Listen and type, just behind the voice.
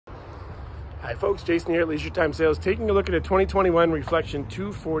Hi folks, Jason here at Leisure Time Sales, taking a look at a 2021 Reflection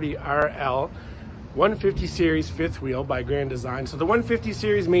 240 RL 150 series fifth wheel by Grand Design. So the 150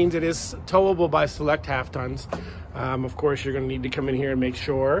 series means it is towable by select half tons. Of course, you're going to need to come in here and make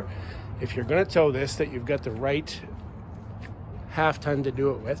sure, if you're going to tow this, that you've got the right half ton to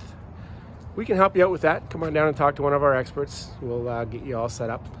do it with. We can help you out with that. Come on down and talk to one of our experts. We'll get you all set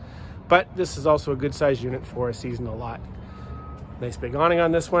up. But this is also a good size unit for a seasonal lot. Nice big awning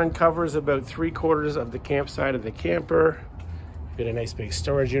on this one, covers about 3/4 of the campsite of the camper. You've got a nice big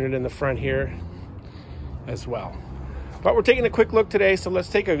storage unit in the front here as well. But we're taking a quick look today, so let's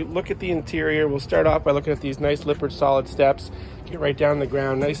take a look at the interior. We'll start off by looking at these nice Lippert solid steps. Get right down the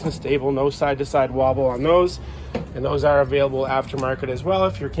ground, nice and stable, no side-to-side wobble on those. And those are available aftermarket as well.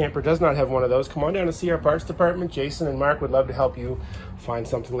 If your camper does not have one of those, come on down and see our parts department. Jason and Mark would love to help you find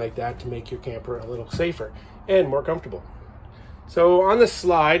something like that to make your camper a little safer and more comfortable. So on the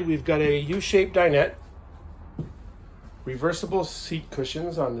slide, we've got a U-shaped dinette, reversible seat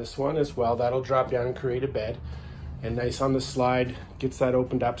cushions on this one as well. That'll drop down and create a bed. And nice on the slide, gets that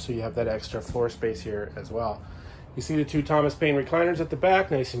opened up so you have that extra floor space here as well. You see the two Thomas Paine recliners at the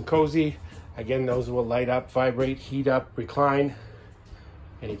back, nice and cozy. Again, those will light up, vibrate, heat up, recline,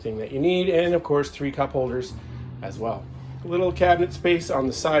 anything that you need. And of course, 3 cup holders as well. A little cabinet space on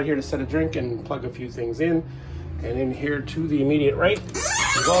the side here to set a drink and plug a few things in. And in here to the immediate right,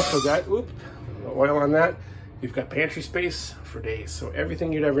 we've also got, oil on that. You've got pantry space for days. So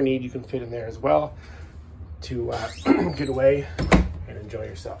everything you'd ever need, you can fit in there as well to get away and enjoy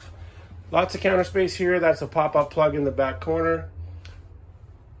yourself. Lots of counter space here. That's a pop-up plug in the back corner.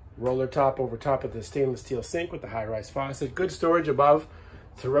 Roller top over top of the stainless steel sink with the high-rise faucet. Good storage above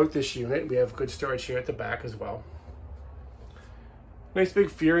throughout this unit. We have good storage here at the back as well. Nice big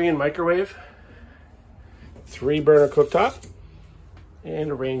Furion microwave. 3-burner cooktop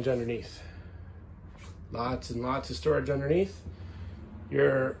and a range underneath. Lots and lots of storage underneath.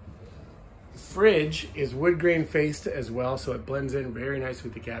 Your fridge is wood grain faced as well, so it blends in very nice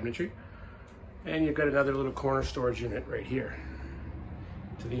with the cabinetry. And you've got another little corner storage unit right here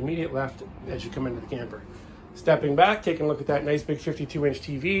to the immediate left as you come into the camper. Stepping back, taking a look at that nice big 52-inch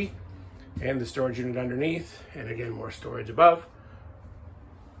TV and the storage unit underneath, and again, more storage above.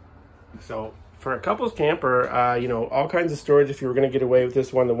 So for a couples camper, you know, all kinds of storage. If you were going to get away with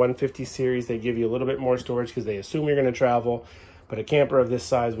this one, the 150 series, they give you a little bit more storage because they assume you're going to travel. But a camper of this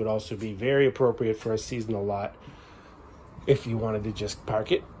size would also be very appropriate for a seasonal lot if you wanted to just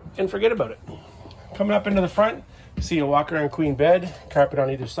park it and forget about it. Coming up into the front, see a walker and queen bed, carpet on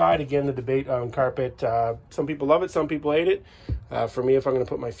either side. Again, the debate on carpet. Some people love it, some people hate it. For me, if I'm going to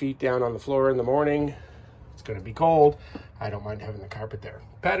put my feet down on the floor in the morning, it's going to be cold, I don't mind having the carpet there.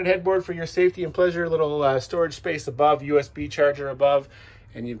 Padded headboard for your safety and pleasure, little storage space above, USB charger above,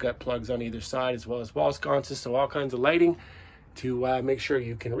 and you've got plugs on either side as well as wall sconces, so all kinds of lighting to make sure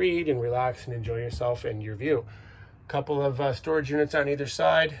you can read and relax and enjoy yourself and your view. Couple of storage units on either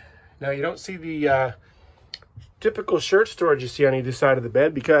side. Now you don't see the typical shirt storage you see on either side of the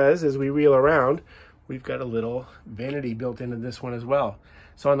bed because as we wheel around, we've got a little vanity built into this one as well.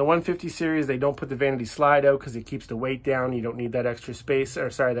 So on the 150 series, they don't put the vanity slide out because it keeps the weight down. You don't need that extra space, or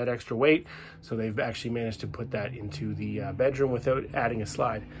sorry, that extra weight. So they've actually managed to put that into the bedroom without adding a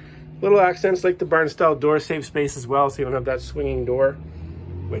slide. Little accents like the barn style door save space as well, so you don't have that swinging door,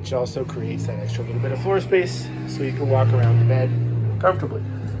 which also creates that extra little bit of floor space so you can walk around the bed comfortably.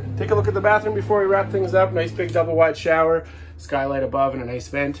 Take a look at the bathroom before we wrap things up. Nice big double wide shower, skylight above, and a nice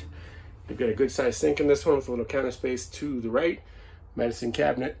vent. You've got a good sized sink in this one with a little counter space to the right. Medicine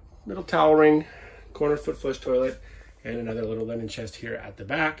cabinet, little towel ring, corner foot flush toilet, and another little linen chest here at the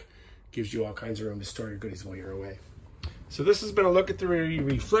back. Gives you all kinds of room to store your goodies while you're away. So this has been a look at the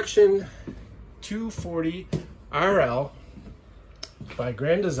Reflection 240 RL by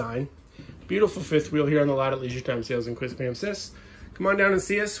Grand Design. Beautiful fifth wheel here on the lot at Leisure Time Sales in Quispam Sis. Come on down and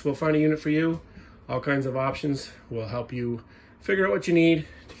see us. We'll find a unit for you. All kinds of options. We'll help you figure out what you need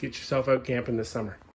to get yourself out camping this summer.